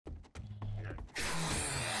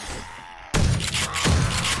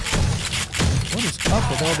is up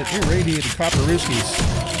with all the irradiated copper rooskies?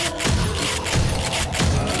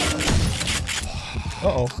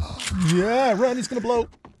 Uh-oh. Yeah, run, he's gonna blow.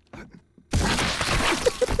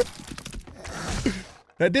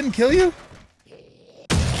 That didn't kill you?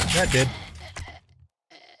 That did.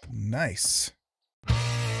 Nice.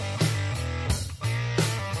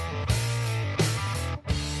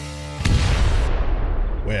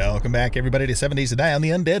 Welcome back, everybody, to 7 Days to Die on the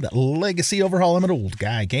Undead Legacy Overhaul. I'm an old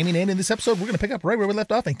guy gaming, and in this episode, we're going to pick up right where we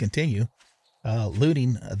left off and continue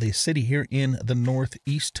looting the city here in the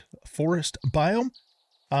northeast forest biome.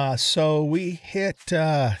 So we hit,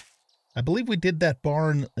 I believe we did that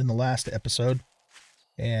barn in the last episode,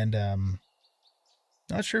 and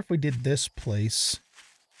not sure if we did this place.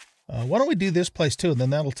 Why don't we do this place too, and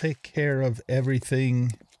then that'll take care of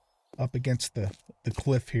everything up against the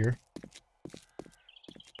cliff here.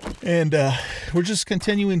 And we're just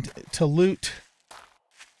continuing to loot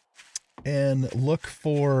and look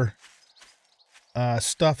for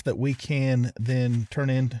stuff that we can then turn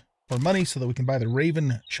in for money so that we can buy the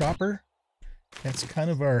Raven chopper. That's kind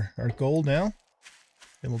of our goal now.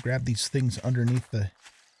 Then we'll grab these things underneath the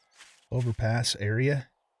overpass area.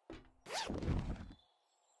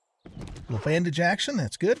 Little bandage action,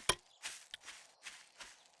 that's good.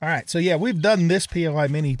 All right, so yeah, we've done this POI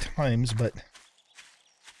many times, but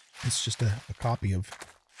it's just a copy of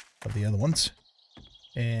the other ones.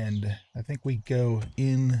 And I think we go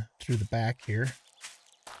in through the back here.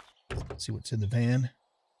 Let's see what's in the van.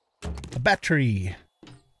 A battery.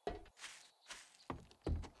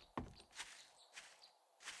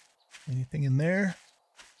 Anything in there?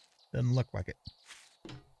 Doesn't look like it.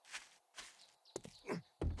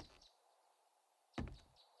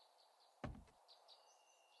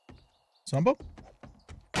 Zombo?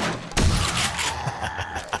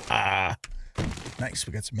 Nice,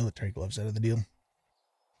 we got some military gloves out of the deal.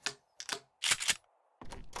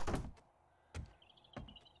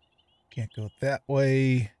 Can't go that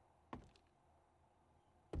way.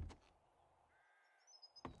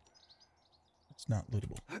 It's not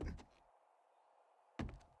lootable.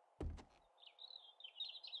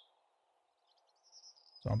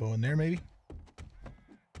 Zombo in there, maybe?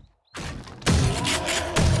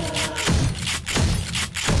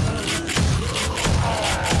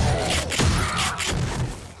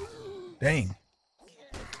 Dang.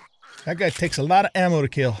 That guy takes a lot of ammo to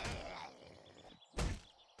kill.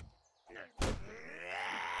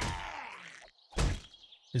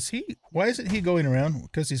 Is he... Why isn't he going around?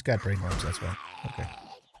 Because he's got brain worms, that's why. Okay.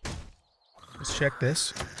 Let's check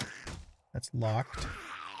this. That's locked.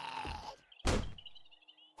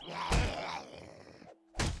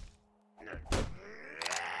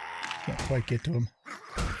 Can't quite get to him.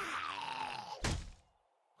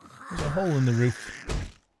 There's a hole in the roof.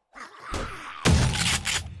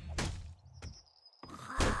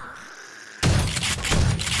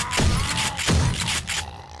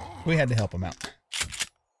 We had to help him out.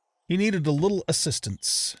 He needed a little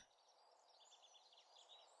assistance.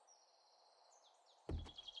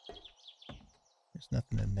 There's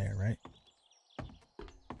nothing in there, right?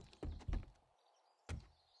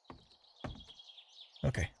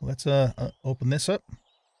 Okay, let's open this up.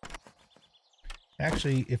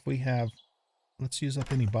 Actually, if we have... Let's use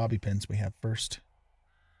up any bobby pins we have first.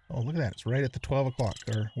 Oh, look at that. It's right at the 12 o'clock.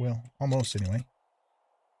 Or, well, almost anyway.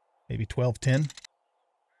 Maybe 12:10.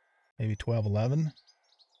 Maybe 12:11.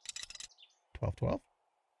 12:12.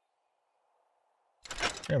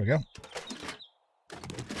 There we go.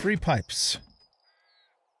 3 pipes.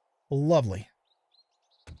 Lovely.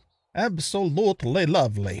 Absolutely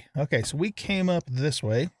lovely. Okay, so we came up this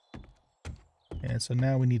way. And so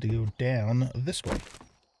now we need to go down this way.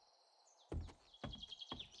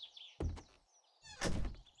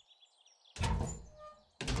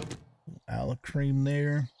 Aloe cream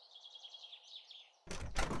there.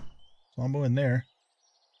 Zombo in there.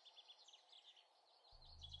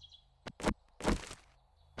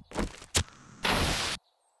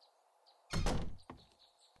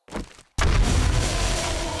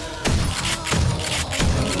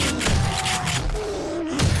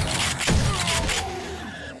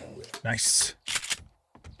 Nice.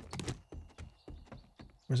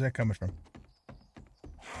 Where's that coming from?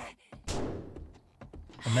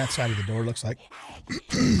 On that side of the door, looks like.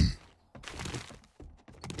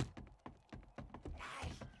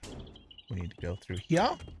 We need to go through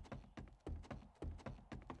here.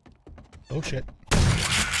 Oh shit.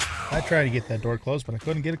 I tried to get that door closed, but I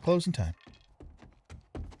couldn't get it closed in time.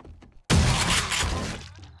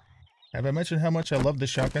 Have I mentioned how much I love this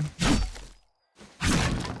shotgun?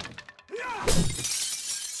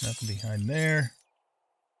 Nothing behind there.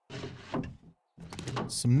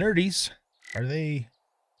 Some nerdies. Are they...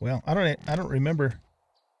 Well, I don't remember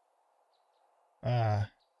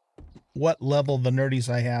what level the nerdies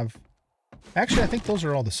I have. Actually, I think those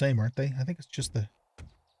are all the same, aren't they? I think it's just the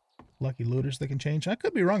lucky looters that can change. I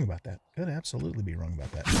could be wrong about that. Could absolutely be wrong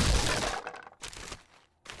about that.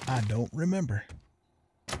 I don't remember.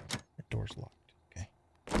 That door's locked. Okay.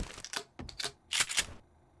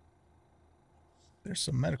 There's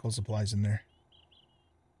some medical supplies in there.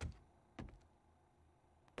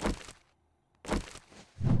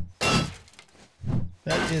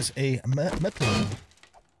 That is a metal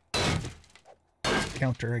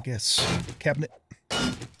counter, I guess. Cabinet.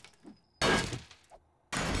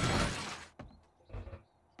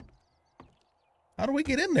 How do we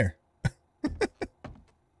get in there?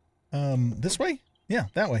 This way? Yeah,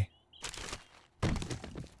 that way.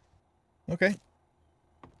 Okay.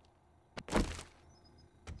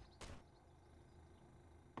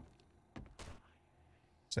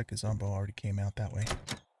 Looks like a Zombo already came out that way.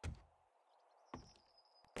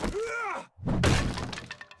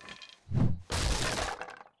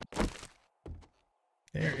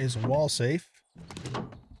 There is a wall safe.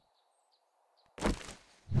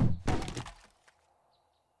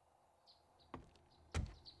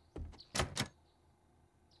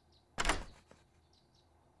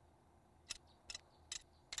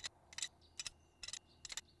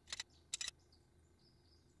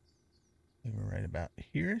 We're right about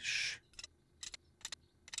here-ish.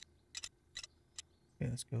 Okay,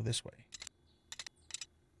 let's go this way.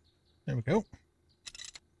 There we go.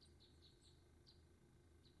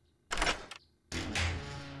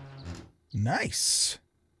 Nice.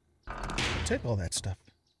 Take all that stuff.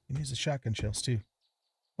 You use the shotgun shells too.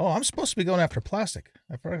 Oh, I'm supposed to be going after plastic.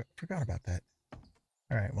 I forgot about that.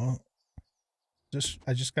 All right, well,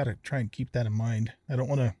 I just got to try and keep that in mind. I don't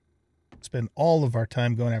want to spend all of our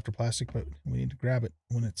time going after plastic, but we need to grab it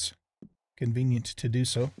when it's convenient to do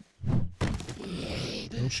so.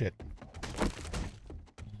 Oh, shit.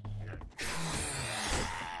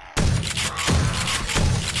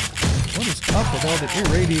 What is up with all the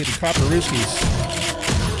irradiated copper rooskies?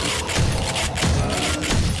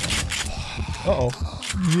 Uh-oh.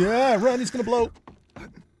 Yeah, run, he's gonna blow.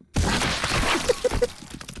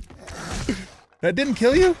 That didn't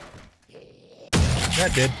kill you?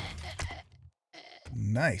 That did.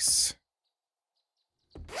 Nice.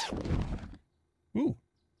 Ooh.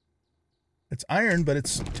 It's iron, but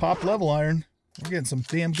it's top level iron. We're getting some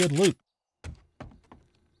damn good loot.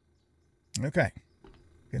 Okay.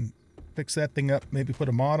 Can fix that thing up, maybe put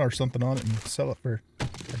a mod or something on it and sell it for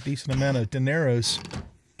a decent amount of dineros.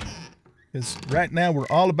 Because right now we're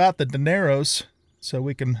all about the dineros, so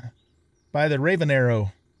we can buy the Raven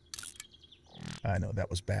Arrow. I know, that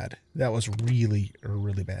was bad. That was really,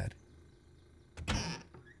 really bad.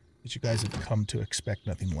 But you guys have come to expect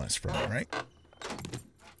nothing less from me, right?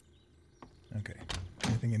 Okay.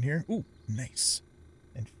 Anything in here? Ooh, nice.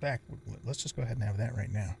 In fact, let's just go ahead and have that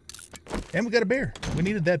right now. And we got a beer. We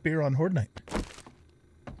needed that beer on Horde Night.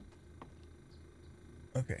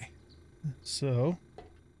 Okay. So,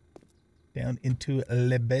 down into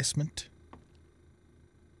the basement.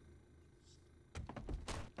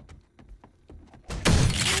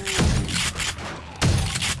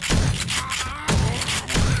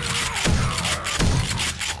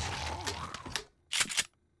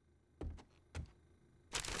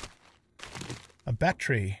 A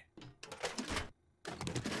battery.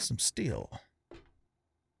 Some steel.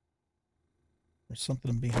 There's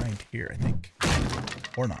something behind here, I think.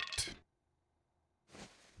 Or not.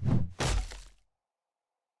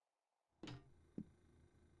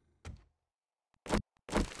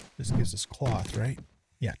 This gives us cloth, right?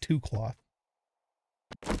 Yeah, 2 cloth.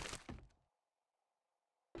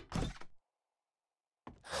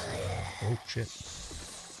 Oh, shit.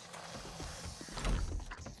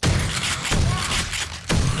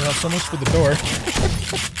 Well, so much for the door.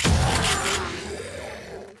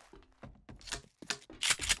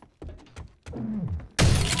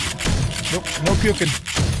 Nope, no puking.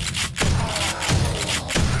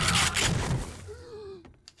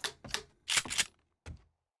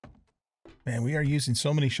 Man, we are using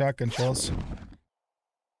so many shotgun shells.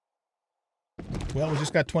 Well, we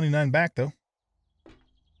just got 29 back, though.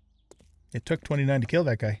 It took 29 to kill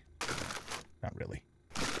that guy. Not really.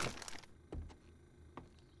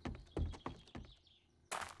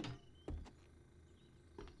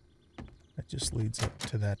 That just leads up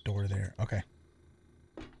to that door there. Okay.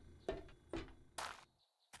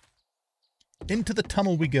 Into the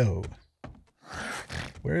tunnel we go.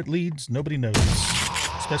 Where it leads, nobody knows.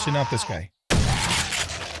 Especially not this guy.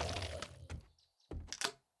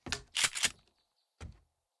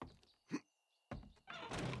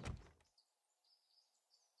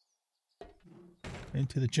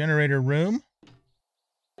 Into the generator room.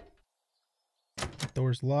 The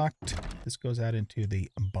door's locked. This goes out into the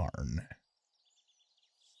barn.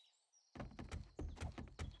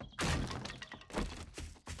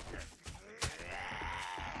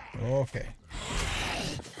 Okay.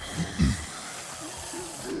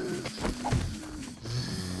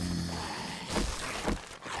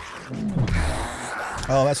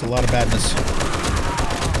 Oh, that's a lot of badness.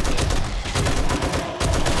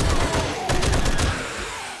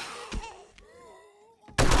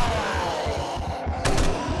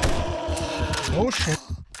 Oh, shit.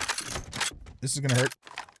 This is gonna hurt.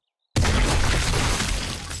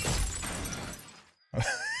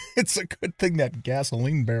 It's a good thing that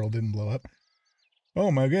gasoline barrel didn't blow up.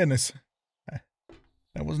 Oh my goodness.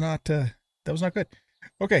 That was not good.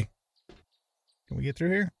 Okay. Can we get through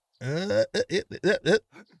here?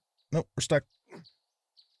 Nope, we're stuck.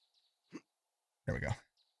 There we go.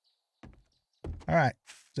 All right.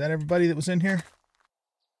 Is that everybody that was in here?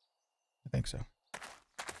 I think so.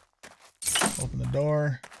 Open the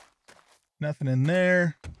door. Nothing in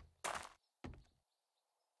there.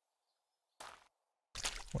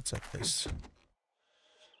 What's up this?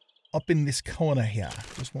 Up in this corner here.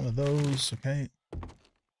 Just one of those, okay?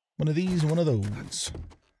 One of these, one of those.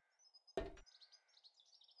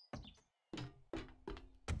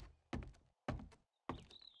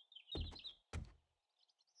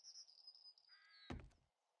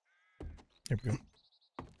 There we go.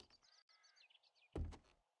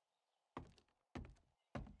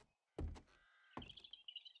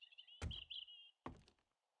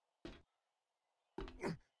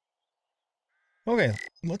 Okay,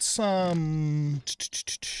 let's, how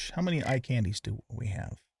many eye candies do we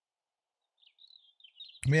have?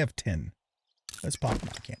 We have 10. Let's pop an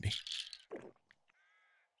eye candy.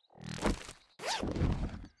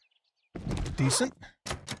 Decent.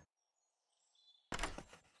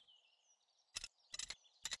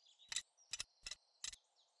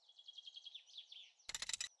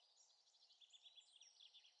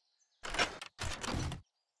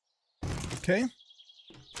 Okay.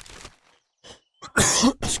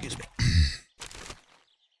 Excuse me.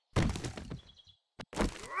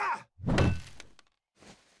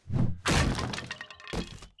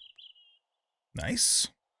 Nice.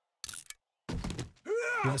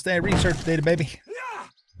 Give us that research data, baby.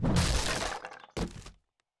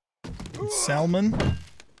 Salmon.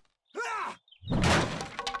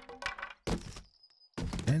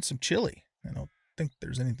 And some chili. I don't think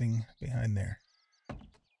there's anything behind there.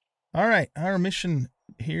 All right, our mission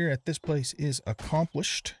here at this place is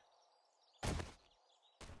accomplished.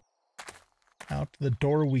 Out the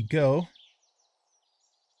door we go.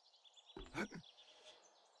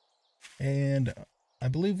 And I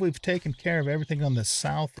believe we've taken care of everything on the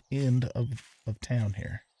south end of town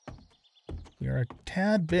here. We are a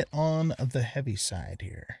tad bit on the heavy side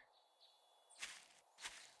here.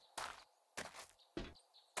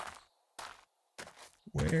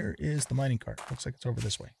 Where is the mining cart? Looks like it's over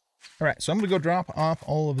this way. All right, so I'm going to go drop off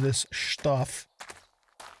all of this stuff,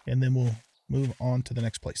 and then we'll move on to the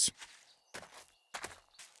next place.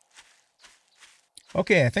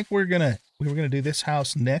 Okay, I think we were gonna do this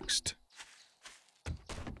house next.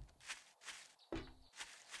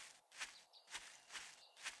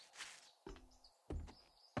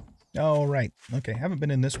 Oh, right. Okay, haven't been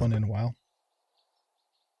in this one in a while.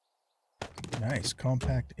 Nice,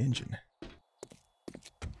 compact engine.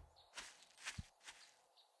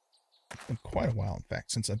 Been quite a while, in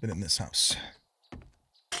fact, since I've been in this house.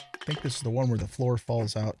 I think this is the one where the floor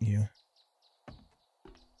falls out and you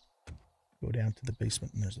go down to the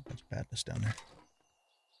basement and there's a bunch of badness down there.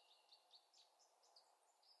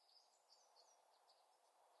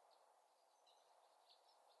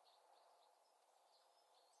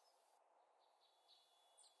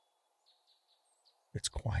 It's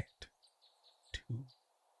quiet.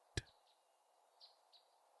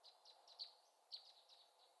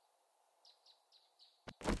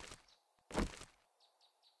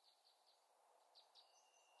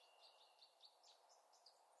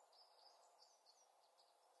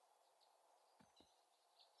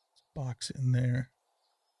 Box in there.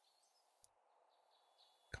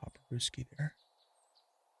 Copper whiskey there.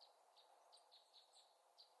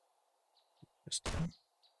 Just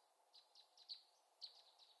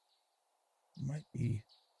might be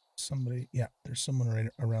somebody. Yeah, there's someone right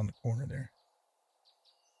around the corner there.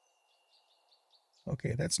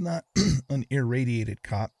 Okay, that's not an irradiated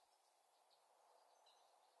cop,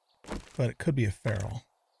 but it could be a feral.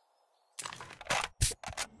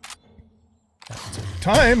 Happens every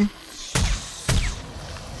time.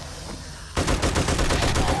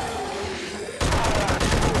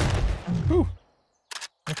 Whew.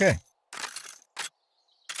 Okay.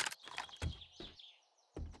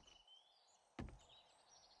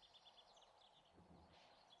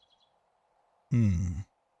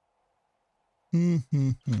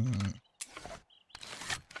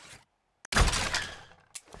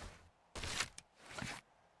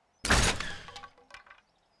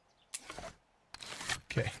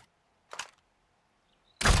 Okay.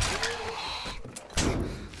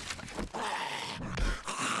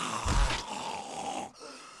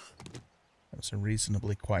 That was a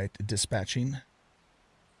reasonably quiet dispatching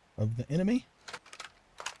of the enemy.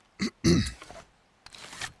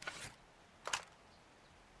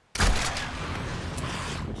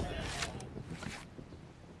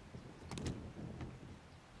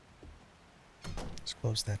 Let's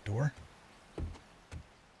close that door.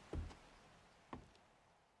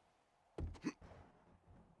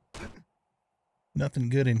 Nothing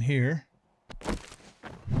good in here.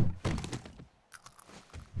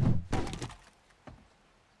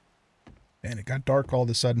 And it got dark all of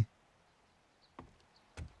a sudden.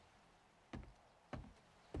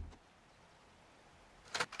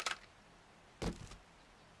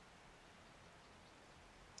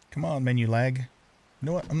 Come on, menu lag. You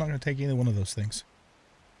know what? I'm not going to take either one of those things.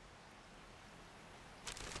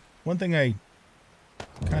 One thing I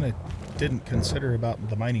kind of didn't consider about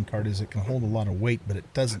the mining cart is it can hold a lot of weight, but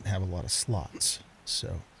it doesn't have a lot of slots.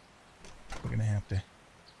 So we're going to have to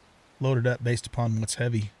load it up based upon what's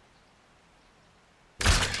heavy.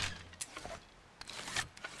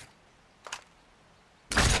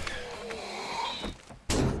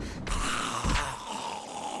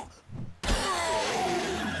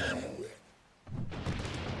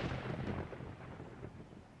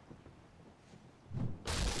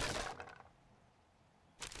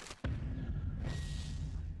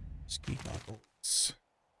 Ski goggles.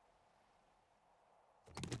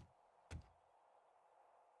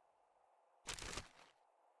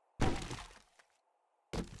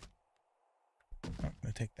 I'm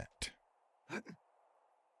going to take that.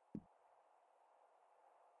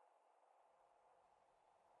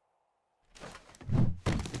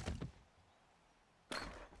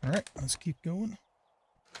 All right, let's keep going.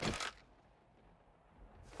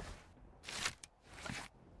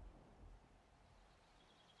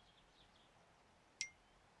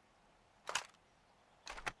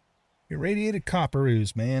 Irradiated copper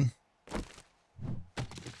ooze, man.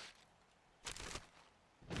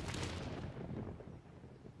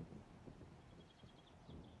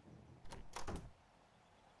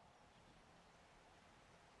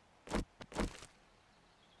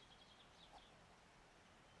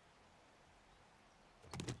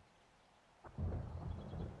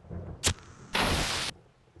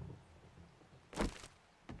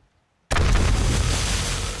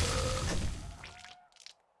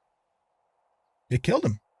 It killed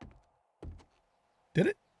him. Did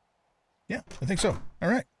it? Yeah, I think so. All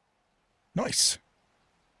right. Nice.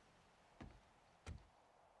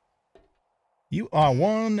 You are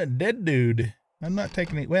one dead dude. I'm not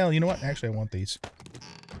taking it. Well, you know what? Actually, I want these. I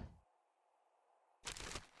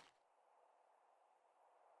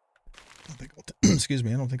don't think I'll excuse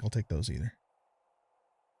me. I don't think I'll take those either.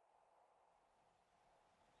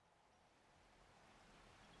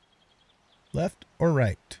 Left or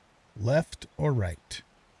right? Left or right?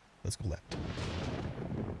 Let's go left.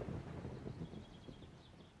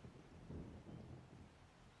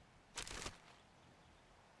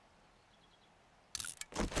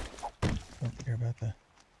 Don't care about the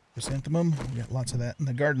chrysanthemum. We got lots of that in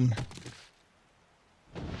the garden.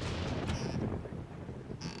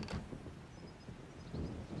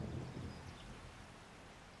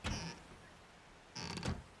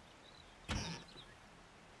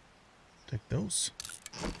 Take those.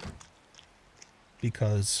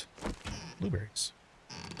 Because blueberries.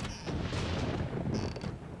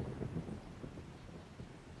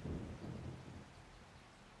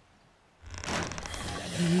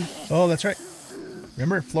 Oh, that's right.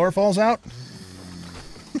 Remember, floor falls out?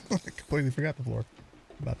 I completely forgot the floor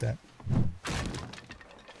about that.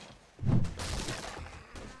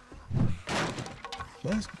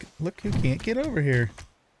 Look who can't get over here.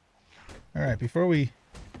 All right, before we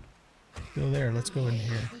go there, let's go in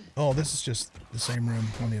here. Oh, this is just the same room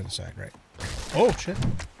on the other side, right? Oh, shit.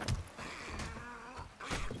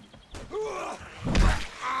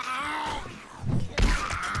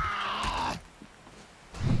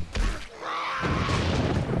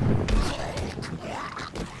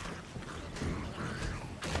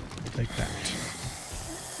 Take that.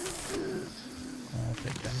 I'll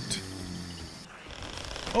take that.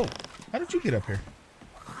 Oh, how did you get up here?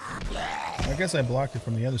 I guess I blocked it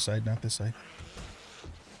from the other side, not this side.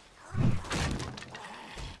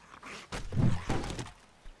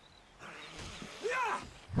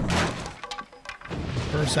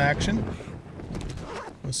 bonus action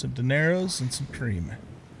with some dineros and some cream.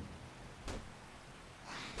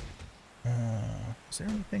 Is there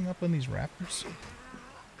anything up on these rafters?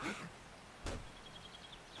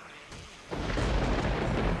 Is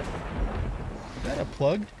that a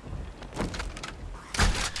plug?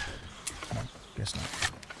 No, guess not.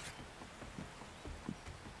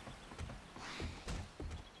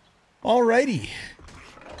 Alrighty.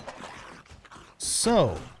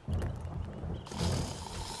 So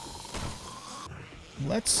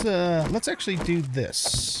let's actually do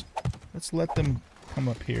this. Let's let them come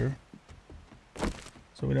up here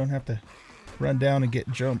so we don't have to run down and get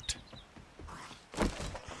jumped.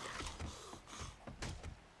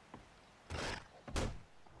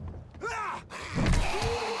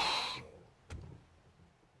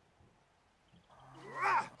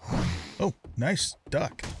 Oh, nice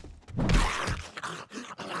duck. All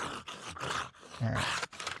right.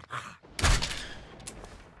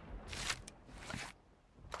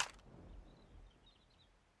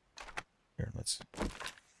 Here, let's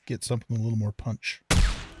get something a little more punch.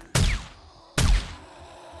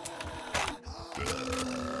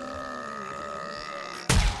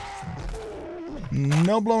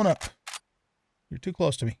 No blowing up. You're too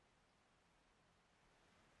close to me.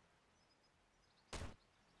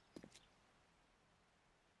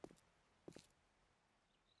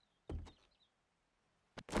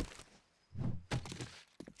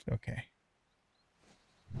 Okay.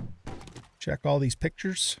 Check all these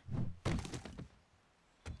pictures.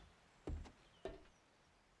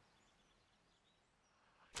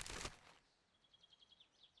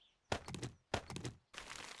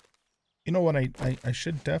 You know what? I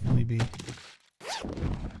should definitely be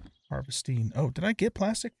harvesting. Oh, did I get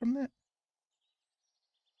plastic from that?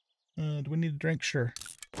 Do we need a drink? Sure.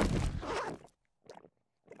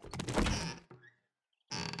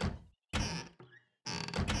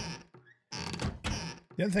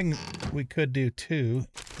 The other thing we could do too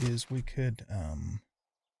is we could I don't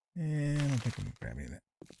think we can grab any of that.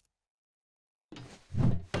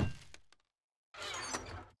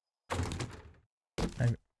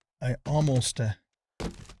 I almost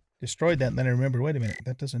destroyed that, and then I remembered, wait a minute,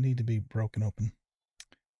 that doesn't need to be broken open.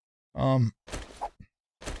 Aren't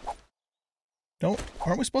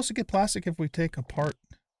we supposed to get plastic if we take apart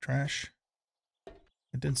trash?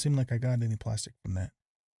 It didn't seem like I got any plastic from that.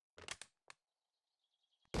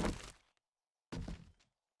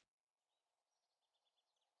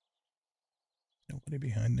 Nobody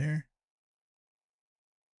behind there.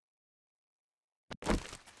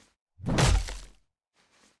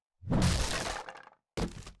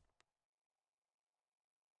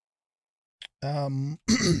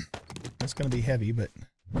 That's going to be heavy, but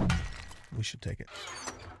we should take it.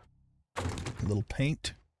 A little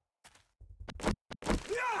paint.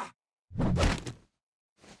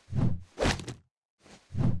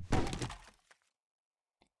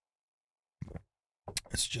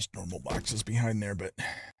 It's just normal boxes behind there, but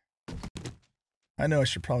I know I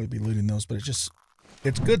should probably be looting those, but it's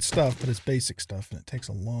good stuff, but it's basic stuff, and it takes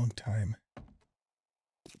a long time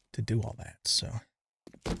to do all that, so.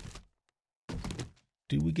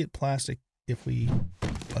 Do we get plastic if we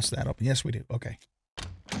bust that open? Yes, we do. Okay.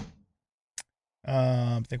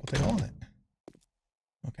 I think we'll take all of it.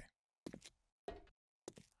 Okay.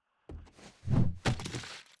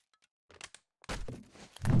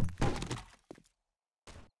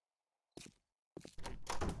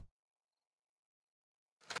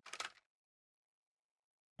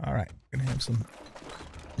 All right. Gonna have some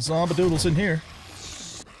zombadoodles in here.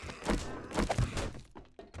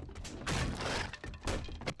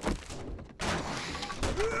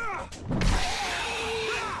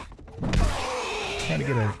 Trying to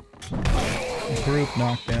get a group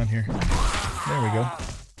knocked down here. There we go.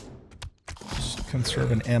 Just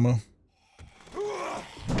conserving ammo.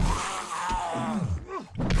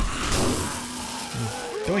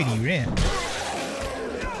 Doity ran.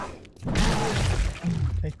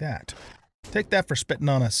 Take that. Take that for spitting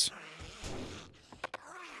on us.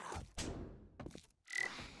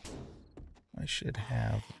 I should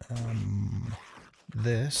have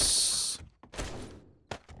this.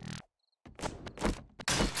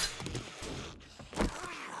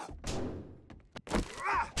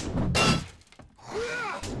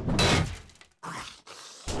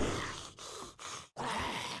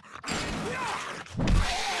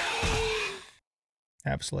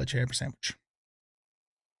 Have a sledgehammer sandwich.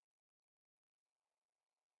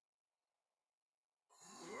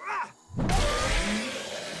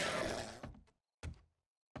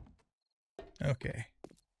 Okay.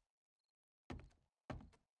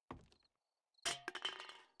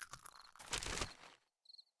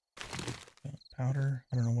 Powder.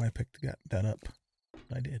 I don't know why I picked that up.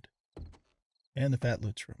 I did. And the Fat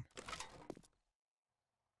Loots room.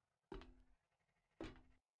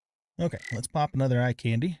 Okay, let's pop another eye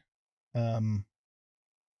candy. Yeah,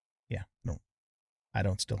 no. I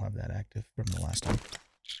don't still have that active from the last time.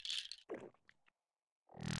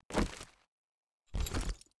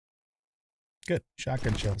 Good.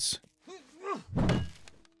 Shotgun shells.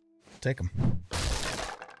 Take them.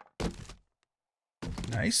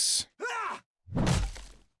 Nice.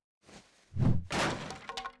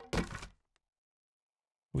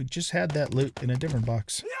 We just had that loot in a different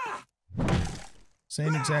box.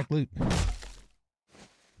 Same exact loot.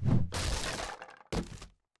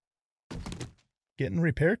 Getting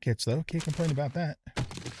repair kits, though. Can't complain about that.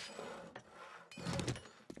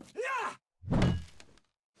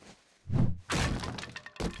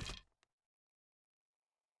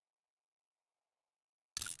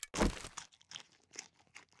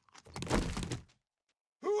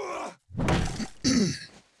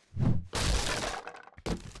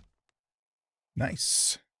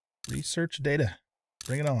 Nice. Research data.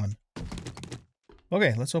 Bring it on.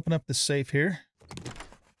 Okay, let's open up the safe here.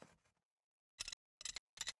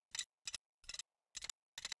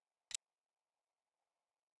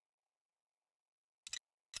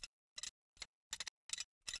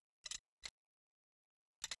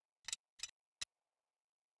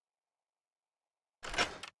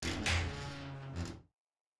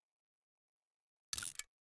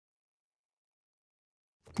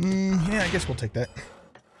 Yeah, I guess we'll take that.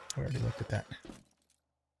 I already looked at that.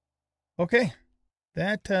 Okay,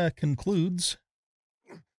 that concludes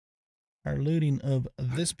our looting of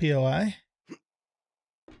this POI.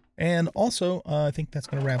 And also, I think that's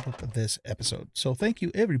going to wrap up this episode. So thank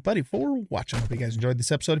you, everybody, for watching. Hope you guys enjoyed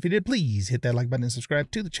this episode. If you did, please hit that like button and subscribe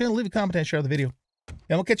to the channel. Leave a comment and share the video.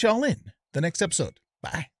 And we'll catch you all in the next episode.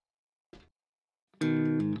 Bye.